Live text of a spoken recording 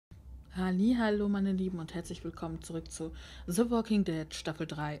Hallo meine Lieben und herzlich willkommen zurück zu The Walking Dead Staffel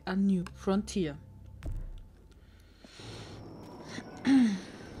 3 A New Frontier.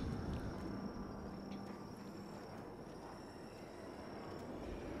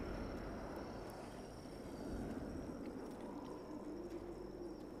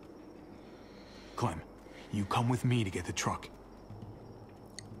 Clem, you come with me to get the truck.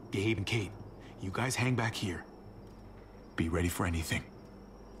 Gabe and Kate, you guys hang back here. Be ready for anything.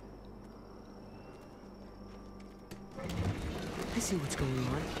 I see what's going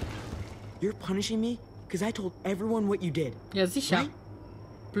on. You're punishing me because I told everyone what you did. Ja, sicher. Right?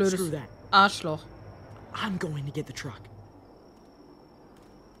 Blödes Screw that. Arschloch. I'm going to get the truck.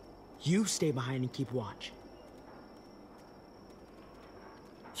 You stay behind and keep watch.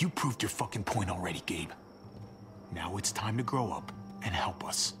 You proved your fucking point already, Gabe. Now it's time to grow up and help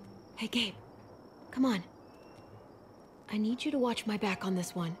us. Hey, Gabe. Come on. I need you to watch my back on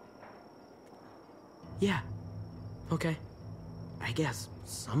this one. Yeah. Okay. I guess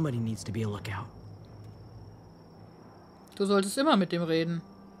somebody needs to be a lookout. Du solltest immer mit dem reden.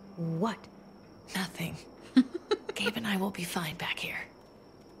 What? Nothing. Gabe and I will be fine back here.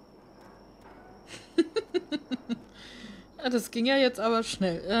 Ja, das ging ja jetzt aber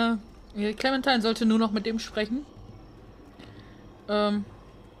schnell. Clementine sollte nur noch mit dem sprechen. What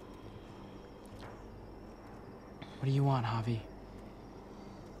do you want, Javi?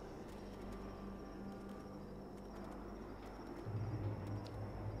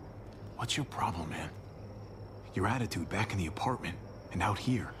 What's your problem, man? Your attitude back in the apartment and out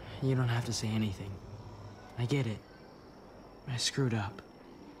here. You don't have to say anything. I get it. I screwed up.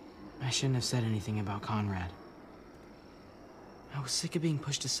 I shouldn't have said anything about Conrad. I was sick of being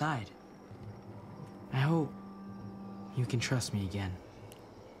pushed aside. I hope you can trust me again.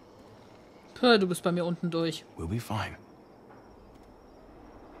 Puh, du bist bei mir unten durch. We'll be fine.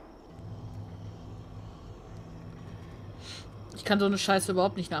 Ich kann so eine Scheiße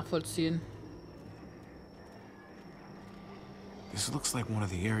überhaupt nicht nachvollziehen. This looks like one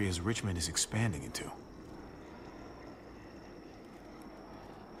of the areas Richmond is expanding into.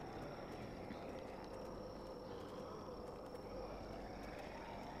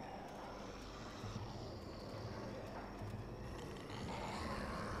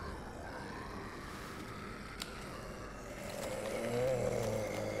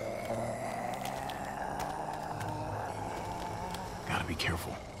 Gotta be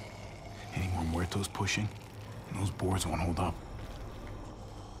careful. Any more muertos pushing, and those boards won't hold up.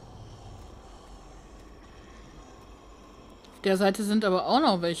 Auf der Seite sind aber auch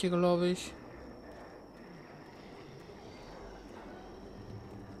noch welche, glaube ich.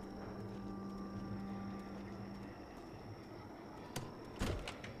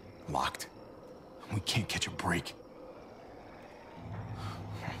 Locked. We can't catch a break.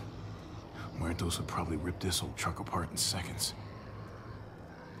 Muertos would probably rip this old truck apart in seconds.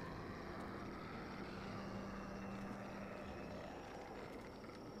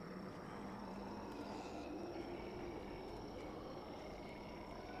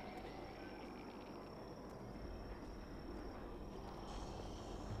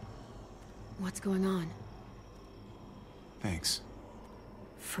 What's going on? Thanks.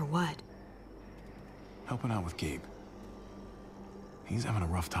 For what? Helping out with Gabe. He's having a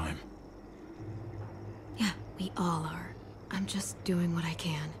rough time. Yeah, we all are. I'm just doing what I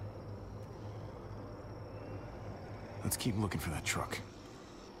can. Let's keep looking for that truck.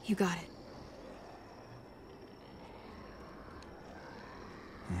 You got it.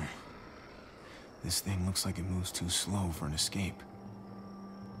 This thing looks like it moves too slow for an escape.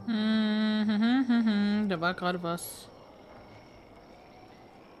 Da war gerade was.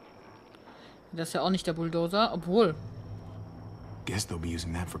 Das ist ja auch nicht der Bulldozer, obwohl. Guess they'll be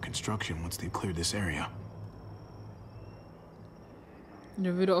using that for construction once they've cleared this area.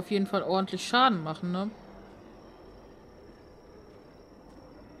 Der würde auf jeden Fall ordentlich Schaden machen, ne?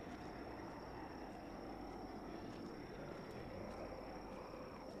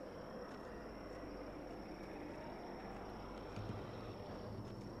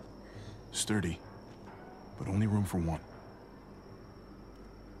 Sturdy, but only room for one.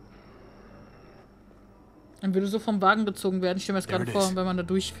 Dann würde so vom Wagen gezogen werden. Ich stelle mir das gerade There it vor, is. wenn man da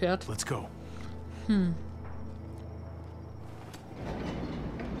durchfährt. Let's go.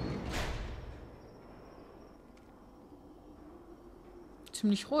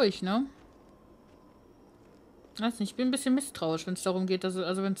 Ziemlich ruhig, ne? Weiß nicht, ich bin ein bisschen misstrauisch, wenn es darum geht, dass,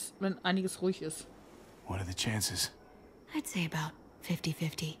 wenn einiges ruhig ist. What are the chances? I'd say about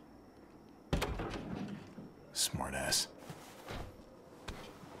 50-50. Smartass.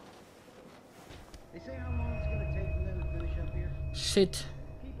 They say how long it's gonna take for them to finish up here. Shit.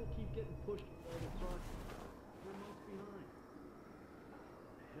 People keep getting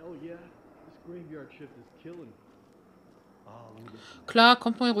Klar,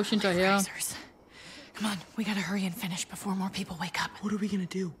 kommt mal ruhig hinterher. Razors. Come on, we gotta hurry and finish before more people wake up. What are we gonna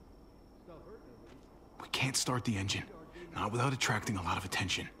do? We can't start the engine. Not without attracting a lot of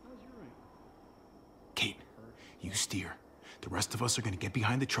attention. Kate, you steer. The rest of us are gonna get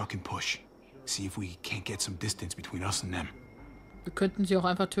behind the truck and push. See if we can't get some distance between us and them. Wir könnten sie auch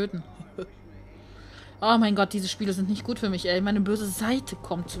einfach töten. Oh mein Gott, diese Spiele sind nicht gut für mich, ey. Meine böse Seite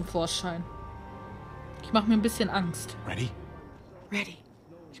kommt zum Vorschein. Ich mache mir ein bisschen Angst. Ready? Ready.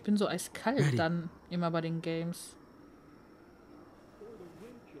 Ich bin so eiskalt dann immer bei den Games.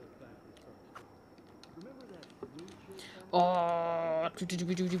 Oh.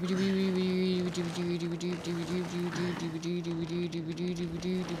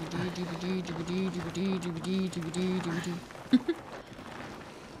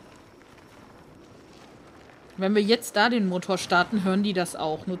 Wenn wir jetzt da den Motor starten, hören die das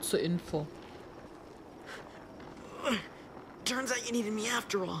auch, nur zur Info. Turns out you needed me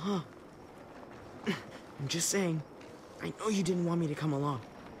after all, huh? I'm just saying. I know you didn't want me to come along.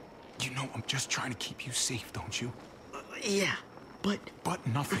 You know I'm just trying to keep you safe, don't you? Yeah, but... But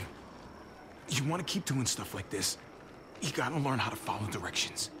nothing. You want to keep doing stuff like this, you gotta learn how to follow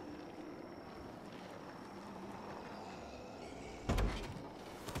directions.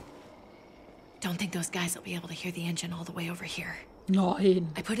 Don't think those guys will be able to hear the engine all the way over here.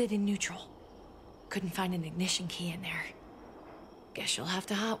 Nein. I put it in neutral. Couldn't find an ignition key in there. Guess you'll have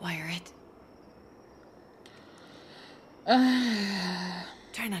to hotwire it.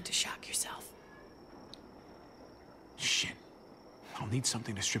 Try not to shock yourself. Shit. I'll need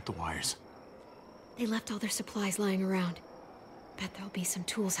something to strip the wires. They left all their supplies lying around. Bet there'll be some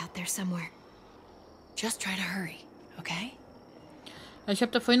tools out there somewhere. Just try to hurry, okay? Ich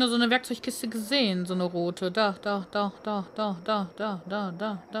habe da vorhin noch so eine Werkzeugkiste gesehen, so eine rote. Da.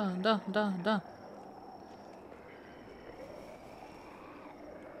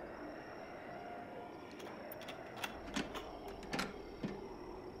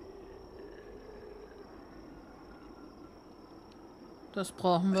 Das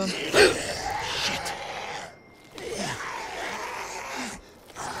brauchen wir.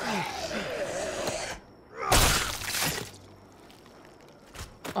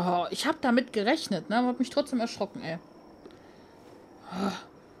 Oh, ich habe damit gerechnet, ne? Aber hab mich trotzdem erschrocken, ey. Oh.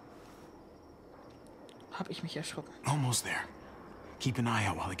 Hab ich mich erschrocken. Almost there. Keep an eye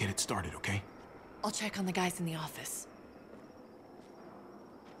out while I get it started, okay? I'll check on the guys in the office.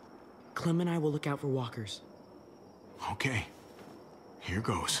 Clem and I will look out for walkers. Okay. Here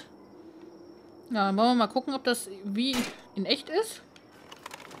goes. Ja, dann wollen wir mal gucken, ob das wie in echt ist.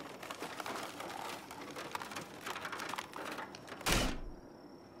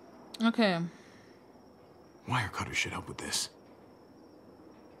 Okay. Wire cutter should help with this.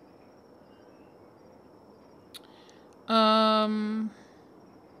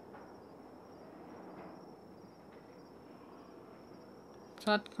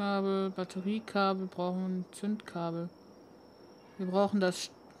 Startkabel, Batteriekabel, brauchen ein Zündkabel. Wir brauchen das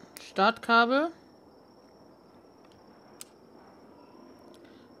Startkabel.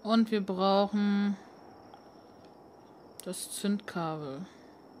 Und wir brauchen das Zündkabel.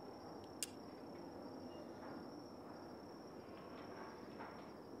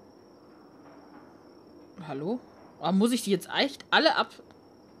 Hallo? Aber muss ich die jetzt echt alle ab...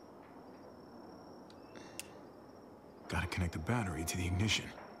 Gotta connect the battery to the ignition.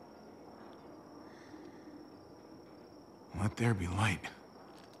 Let there be light.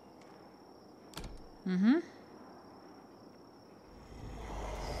 Mhm.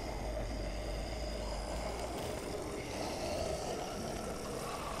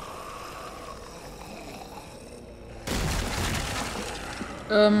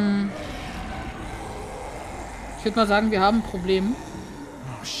 Ich würde mal sagen, wir haben ein Problem.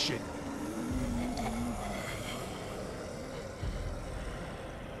 Oh shit.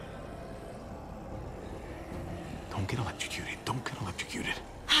 Don't get electrocuted. Don't get electrocuted.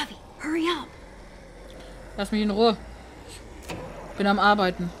 Javi, hurry up. Lass mich in Ruhe. Ich bin am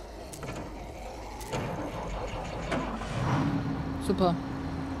Arbeiten. Super.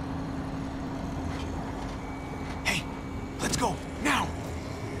 Hey, let's go now.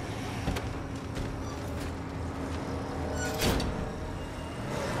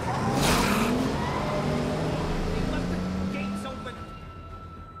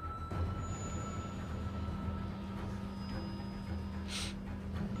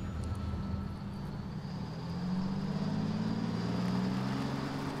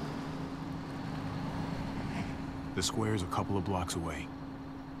 The square is a couple of blocks away.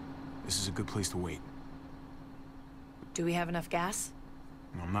 This is a good place to wait. Do we have enough gas?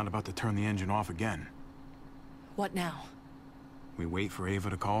 I'm not about to turn the engine off again. What now? We wait for Ava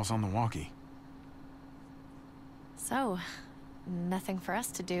to call us on the walkie. So, nothing for us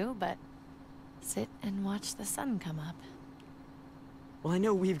to do but sit and watch the sun come up. Well, I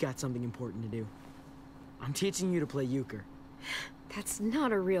know we've got something important to do. I'm teaching you to play euchre. That's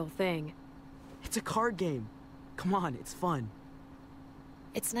not a real thing. It's a card game. Come on, it's fun.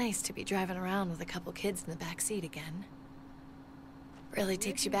 It's nice to be driving around with a couple kids in the back seat again. Really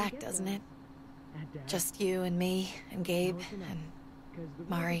takes you back, doesn't it? Just you and me and Gabe and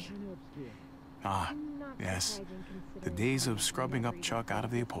Mari. Ah, yes. The days of scrubbing up Chuck out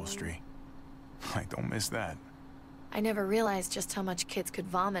of the upholstery. I don't miss that. I never realized just how much kids could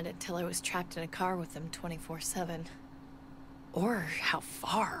vomit until I was trapped in a car with them 24/7. Or how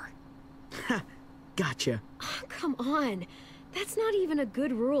far. Gotcha. Oh, come on. That's not even a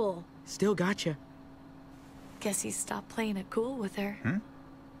good rule. Still gotcha. Guess he stopped playing it cool with her.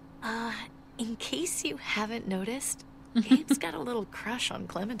 In case you haven't noticed, Gabe's got a little crush on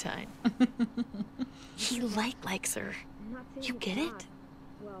Clementine. He likes her. You get it?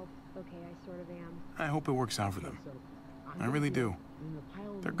 Well, okay, I sort of am. I hope it works out for them. I really do.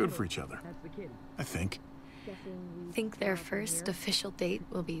 They're good for each other. I think. Think their first official date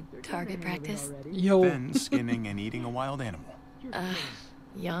will be target practice? Yo. Then skinning and eating a wild animal.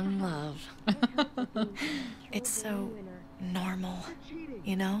 Young love. It's so normal,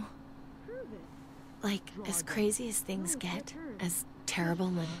 you know? Like, as crazy as things get, as terrible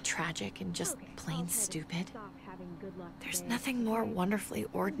and tragic and just plain stupid, there's nothing more wonderfully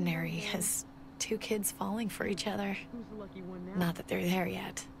ordinary as two kids falling for each other. Not that they're there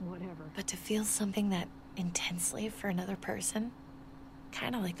yet, but to feel something that intensely for another person,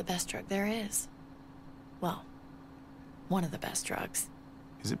 kind of like the best drug there is. Well, one of the best drugs.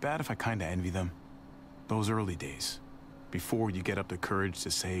 Is it bad if I kinda envy them? Those early days, before you get up the courage to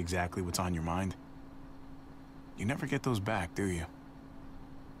say exactly what's on your mind. You never get those back, do you?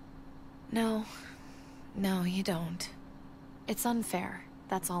 No, you don't. It's unfair,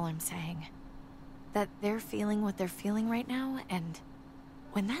 that's all I'm saying. That they're feeling what they're feeling right now, and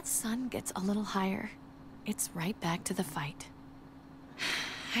when that sun gets a little higher, it's right back to the fight.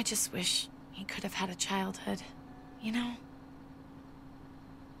 I just wish he could have had a childhood, you know?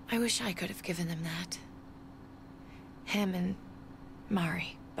 I wish I could have given them that. Him and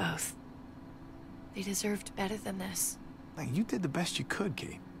Mari, both. They deserved better than this. Like, you did the best you could,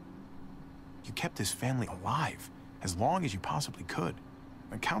 Kate. You kept this family alive as long as you possibly could.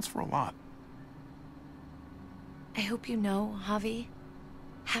 It counts for a lot. I hope you know, Javi,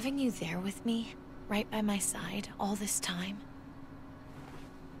 having you there with me, right by my side all this time,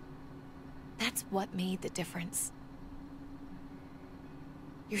 that's what made the difference.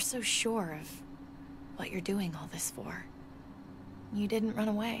 You're so sure of what you're doing all this for. You didn't run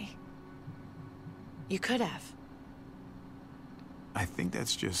away. You could have. I think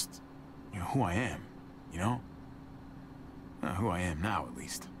that's just, who I am, you know? Who I am now, at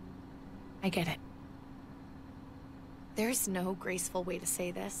least. I get it. There's no graceful way to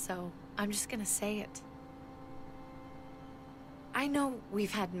say this, so I'm just gonna say it. I know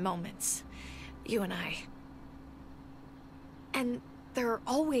we've had moments, you and I. And they're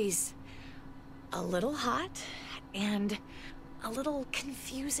always a little hot, and a little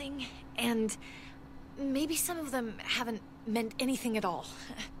confusing, and maybe some of them haven't meant anything at all.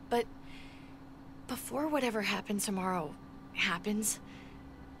 But before whatever happens tomorrow happens,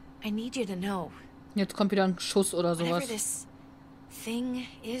 I need you to know. Jetzt kommt wieder ein Schuss oder Whatever sowas. this thing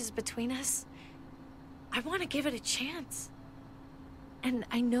is between us, I want to give it a chance. And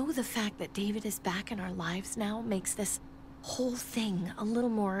I know the fact that David is back in our lives now makes this whole thing a little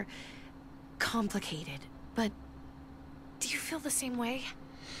more complicated. But do you feel the same way?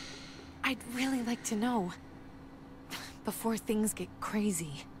 I'd really like to know before things get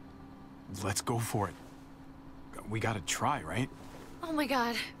crazy. Let's go for it. We gotta try, right? Oh my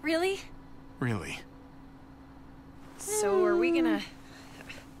god, really? Really. So are we gonna...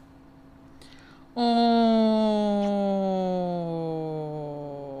 Oh.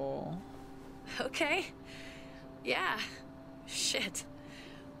 Okay. Yeah. Shit.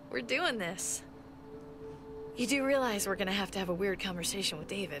 We're doing this. You do realize we're gonna have a weird conversation with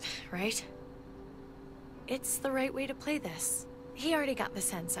David, right? It's the right way to play this. He already got the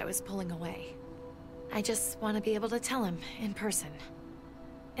sense I was pulling away. I just want to be able to tell him in person.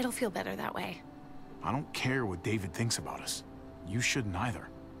 It'll feel better that way. I don't care what David thinks about us. You shouldn't either.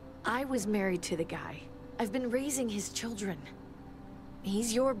 I was married to the guy. I've been raising his children.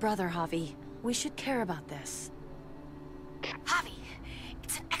 He's your brother, Javi. We should care about this. Javi,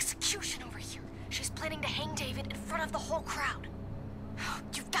 it's an execution over here. She's planning to hang David in front of the whole crowd.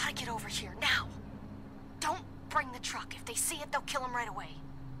 get over here, now. Don't bring the truck. If they see it, they'll kill him right away.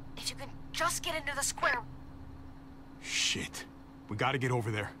 If you can just get into the square... Shit. We gotta get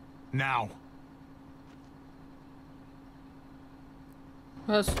over there. Now.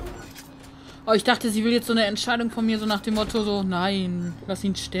 Was? Oh, ich dachte, sie will jetzt so eine Entscheidung von mir, so nach dem Motto so, nein, lass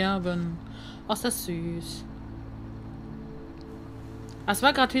ihn sterben. Ach, ist das süß. Das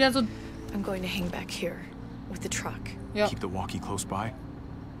war gerade wieder so... I'm going to hang back here with the truck. Ja. Keep the walkie close by.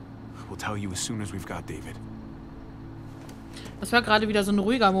 We'll tell you as soon as we've got David. Das war gerade wieder so ein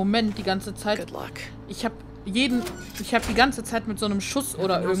ruhiger Moment die ganze Zeit. Good luck. Ich habe die ganze Zeit mit so einem Schuss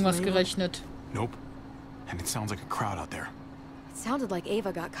oder irgendwas gerechnet. Nope. And it sounds like a crowd out there. It sounded like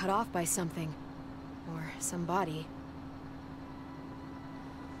Ava got cut off by something. Or somebody.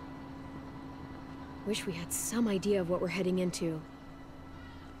 Wish we had some idea of what we're heading into.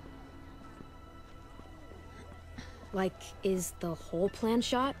 Like, is the whole plan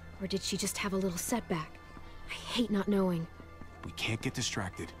shot? Or did she just have a little setback? I hate not knowing. We can't get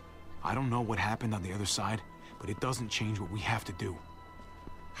distracted. I don't know what happened on the other side, but it doesn't change what we have to do.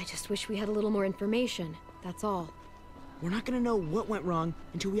 I just wish we had a little more information, that's all. We're not gonna know what went wrong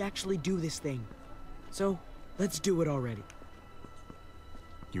until we actually do this thing. So, let's do it already.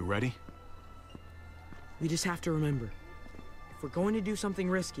 You ready? We just have to remember, if we're going to do something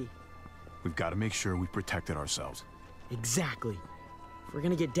risky... We've got to make sure we protected ourselves. Exactly. If we're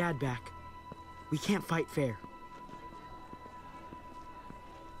gonna get Dad back, we can't fight fair.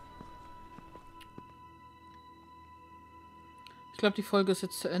 Ich glaube, die Folge ist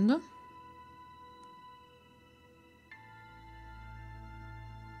jetzt zu Ende.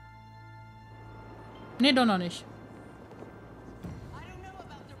 Nee, doch noch nicht. I don't know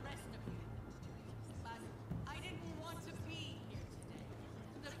about the rest of you, but I didn't want to be here today.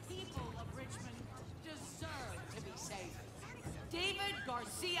 The people of Richmond deserve to be safe. David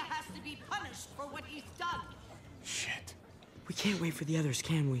Garcia has to be punished for what he's done. Shit. We can't wait for the others,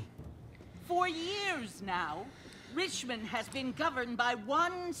 can we? For years now, Richmond has been governed by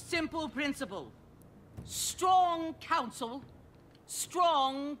one simple principle. Strong council,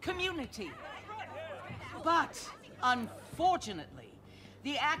 strong community. But, unfortunately,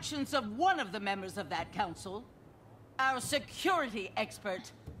 the actions of one of the members of that council, our security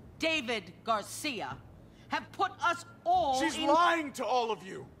expert, David Garcia, have put us all She's lying to all of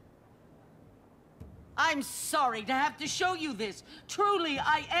you! I'm sorry to have to show you this. Truly,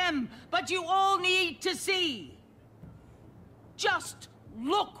 I am. But you all need to see. Just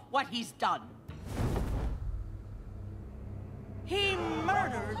look what he's done. He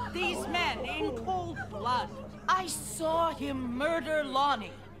murdered these men in cold blood. I saw him murder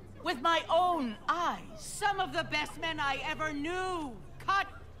Lonnie with my own eyes. Some of the best men I ever knew, cut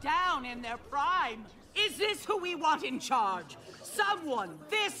down in their prime. Is this who we want in charge? Someone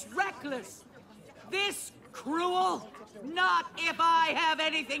this reckless, this cruel? Not if I have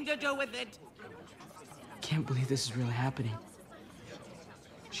anything to do with it. I can't believe this is really happening.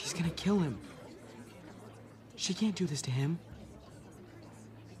 She's gonna kill him. She can't do this to him.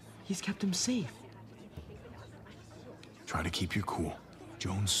 He's kept him safe. Try to keep your cool.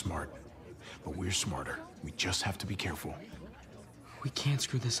 Joan's smart, but we're smarter. We just have to be careful. We can't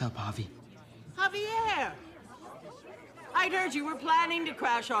screw this up, Javi. Javier! I'd heard you were planning to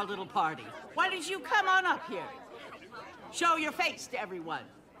crash our little party. Why don't you come on up here? Show your face to everyone.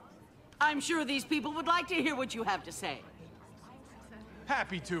 I'm sure these people would like to hear what you have to say.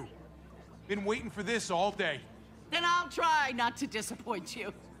 Happy to. Been waiting for this all day. Then I'll try not to disappoint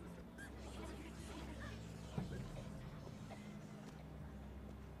you.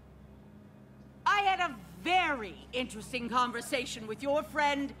 I had a very interesting conversation with your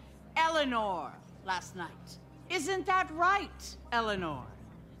friend, Eleanor, last night. Isn't that right, Eleanor?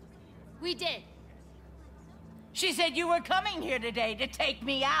 We did. She said you were coming here today to take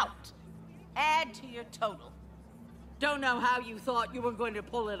me out. Add to your total. Don't know how you thought you were going to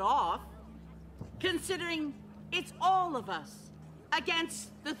pull it off, considering it's all of us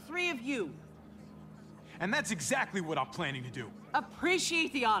against the three of you. And that's exactly what I'm planning to do.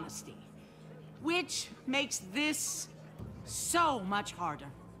 Appreciate the honesty, which makes this so much harder.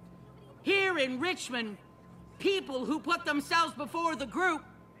 Here in Richmond, people who put themselves before the group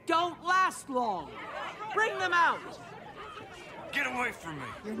don't last long. Bring them out. Get away from me.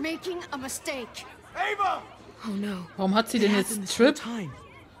 You're making a mistake. Ava! Oh no. Warum hat sie denn jetzt einen Trip?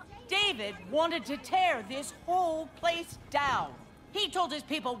 David wanted to tear this whole place down. He told his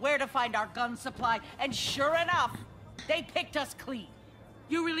people where to find our gun supply, and sure enough, they picked us clean.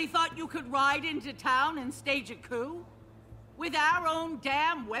 You really thought you could ride into town and stage a coup? With our own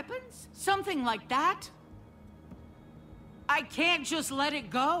damn weapons? Something like that? I can't just let it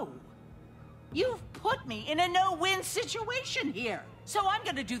go. You've put me in a no-win situation here. So I'm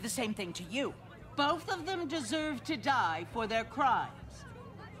gonna do the same thing to you. Both of them deserve to die for their crimes.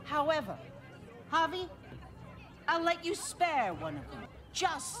 However, Javi, I'll let you spare one of them.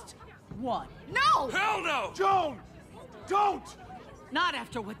 Just one. No! Hell no! Joan! Don't! Not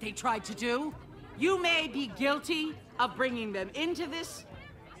after what they tried to do. You may be guilty of bringing them into this,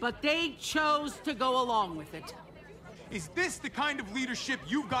 but they chose to go along with it. Is this the kind of leadership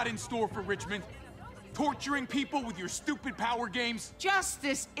you've got in store for Richmond? Torturing people with your stupid power games?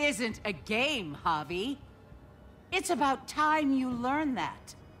 Justice isn't a game, Javi. It's about time you learn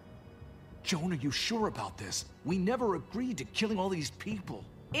that. Joan, are you sure about this? We never agreed to killing all these people.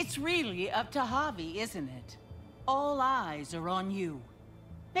 It's really up to Javi, isn't it? All eyes are on you.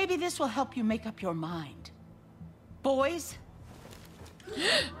 Maybe this will help you make up your mind. Boys?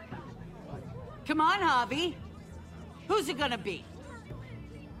 Come on, Javi. Who's it gonna be?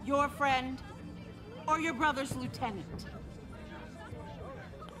 Your friend or your brother's lieutenant?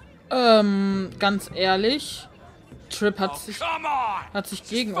 Ganz ehrlich, Trip hat sich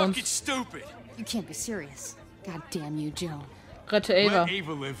gegen uns. Stupid. You can't be serious. God damn you, Joe. Rette Ava. Let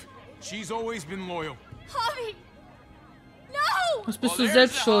Ava live. She's always been loyal. Javi! No! Was bist du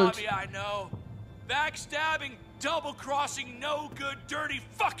selbst schuld? I know. Backstabbing, double-crossing, no-good, dirty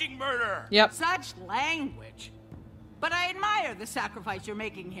fucking murder. Yep. Such language. But I admire the sacrifice you're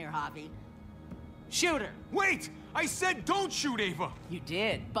making here, Javi. Shoot her. Wait! I said don't shoot Ava! You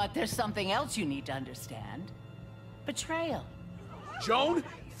did, but there's something else you need to understand. Betrayal. Joan,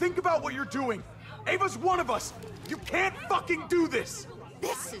 think about what you're doing. Ava's one of us. You can't fucking do this.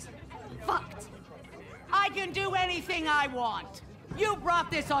 This is fucked. I can do anything I want. You brought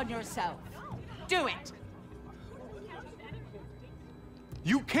this on yourself. Do it.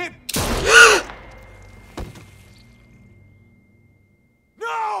 You can't...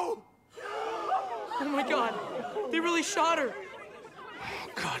 No! Oh my god, they really shot her.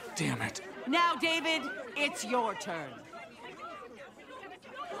 God damn it. Now, David, it's your turn.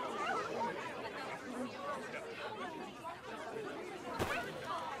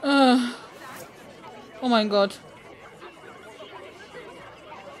 Oh mein Gott.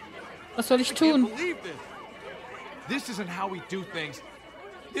 Was soll ich I tun? can't believe this. This isn't how we do things.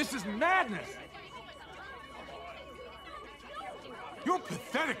 This is madness. You're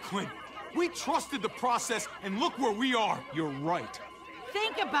pathetic, Clint. We trusted the process, and look where we are. You're right.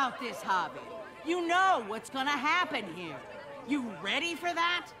 Think about this, Javi. You know what's gonna happen here. You ready for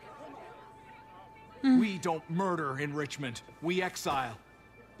that? We don't murder in Richmond. We exile.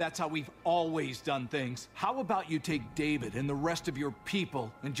 That's how we've always done things. How about you take David and the rest of your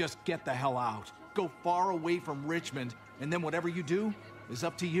people and just get the hell out? Go far away from Richmond, and then whatever you do is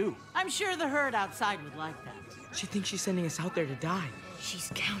up to you. I'm sure the herd outside would like that. She thinks she's sending us out there to die. She's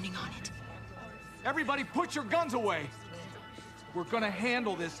counting on it. Everybody put your guns away. We're gonna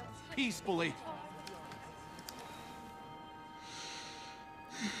handle this peacefully.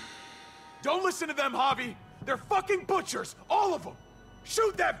 Don't listen to them, Javi. They're fucking butchers, all of them.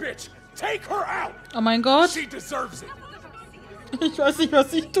 Shoot that bitch. Take her out. Oh mein Gott. She deserves it. Ich weiß nicht,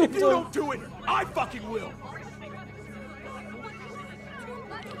 was ich tun If you soll. don't do it, I fucking will.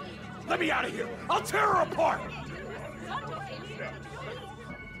 Let me out of here. I'll tear her apart.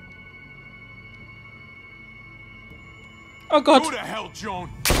 Oh Gott. Who the hell, Joan?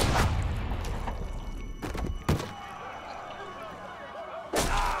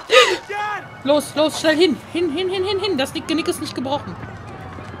 Los, los, schnell hin. Hin. Das Genick ist nicht gebrochen.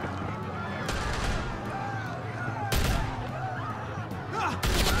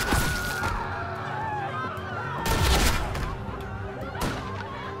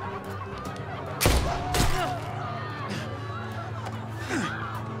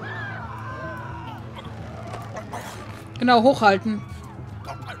 Genau, hochhalten.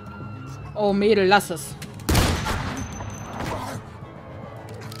 Oh, Mädel, lass es.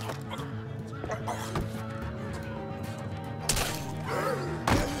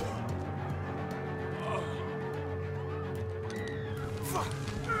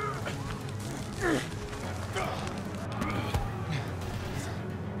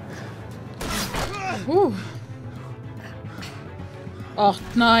 Ach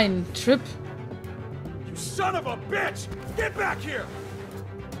nein, Trip. You son of a bitch! Get back here!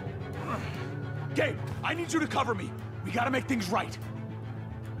 Gabe, I need you to cover me. We gotta make things right.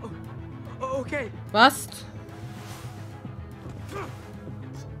 Okay, Was?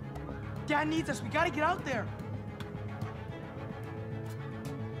 Dad needs us. We gotta get out there.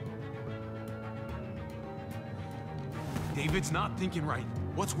 David's not thinking right.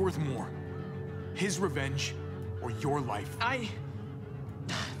 What's worth more? His revenge or your life. I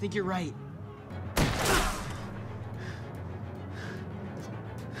think you're right.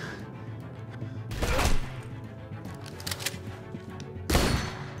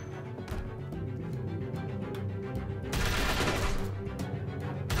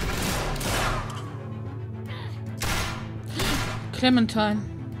 Clementine.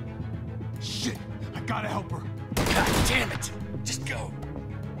 Shit, I gotta help her. God damn it! Just go.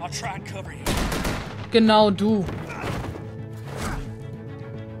 I'll try and cover you. Genau du.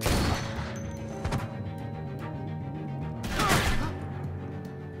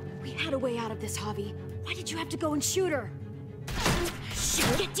 We had a way out of this, Javi. Why did you have to go and shoot her? Shit,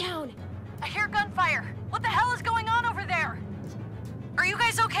 get down! I hear gunfire. What the hell is going on over there? Are you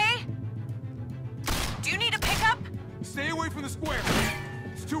guys okay? Do you need a pickup? Stay away from the square.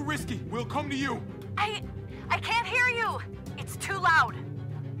 It's too risky. We'll come to you. I can't hear you. It's too loud.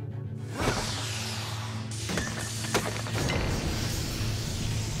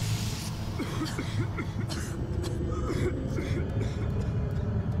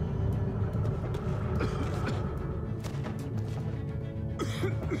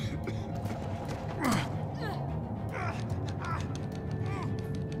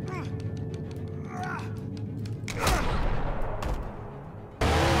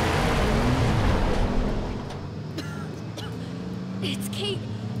 It's Kate.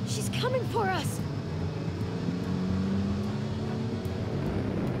 She's coming for us.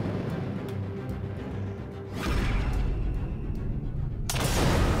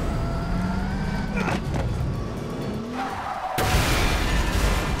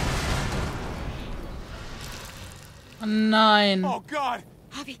 Oh nein. Oh, God!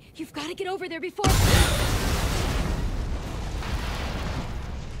 Javi, you've got to get over there before...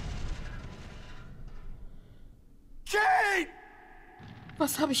 Kate!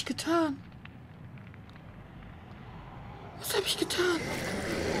 Was habe ich getan? Was habe ich getan?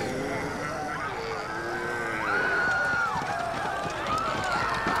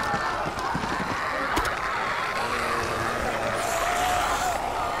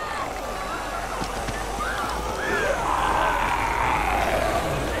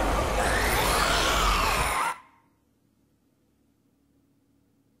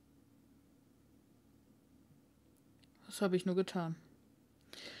 Was habe ich nur getan?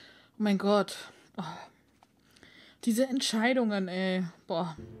 Oh mein Gott. Oh. Diese Entscheidungen, ey.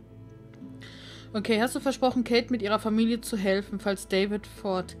 Boah. Okay, hast du versprochen, Kate mit ihrer Familie zu helfen, falls David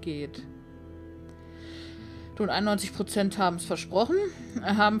fortgeht? Du und 91% haben es versprochen.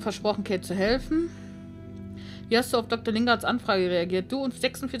 Haben versprochen, Kate zu helfen. Wie hast du auf Dr. Lingards Anfrage reagiert? Du und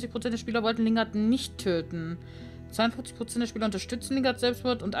 46% der Spieler wollten Lingard nicht töten. 42% der Spieler unterstützen Lingards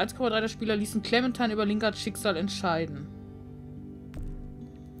Selbstmord und 1,3% der Spieler ließen Clementine über Lingards Schicksal entscheiden.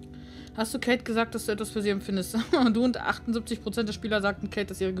 Hast du Kate gesagt, dass du etwas für sie empfindest? Du und 78% der Spieler sagten Kate,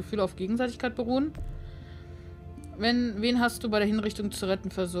 dass ihre Gefühle auf Gegenseitigkeit beruhen. Wen hast du bei der Hinrichtung zu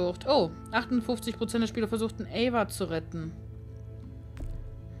retten versucht? Oh, 58% der Spieler versuchten Ava zu retten.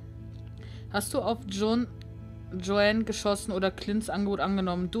 Hast du auf Joanne geschossen oder Clints Angebot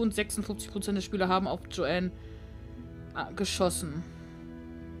angenommen? Du und 56% der Spieler haben auf Joanne geschossen.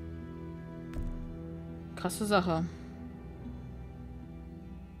 Krasse Sache.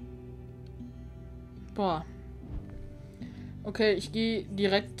 Boah. Okay, ich gehe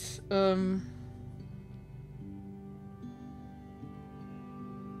direkt,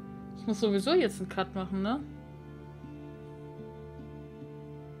 ich muss sowieso jetzt einen Cut machen, ne?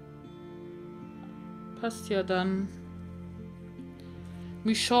 Passt ja dann.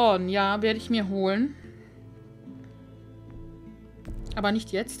 Michonne, ja, werde ich mir holen. Aber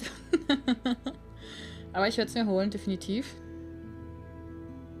nicht jetzt. Aber ich werde es mir holen, definitiv.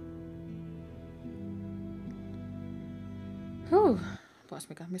 Puh. Boah,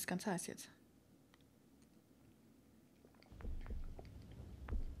 mir ist ganz heiß jetzt.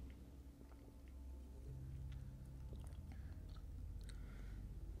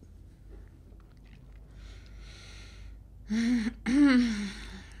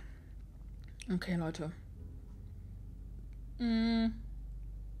 Okay, Leute.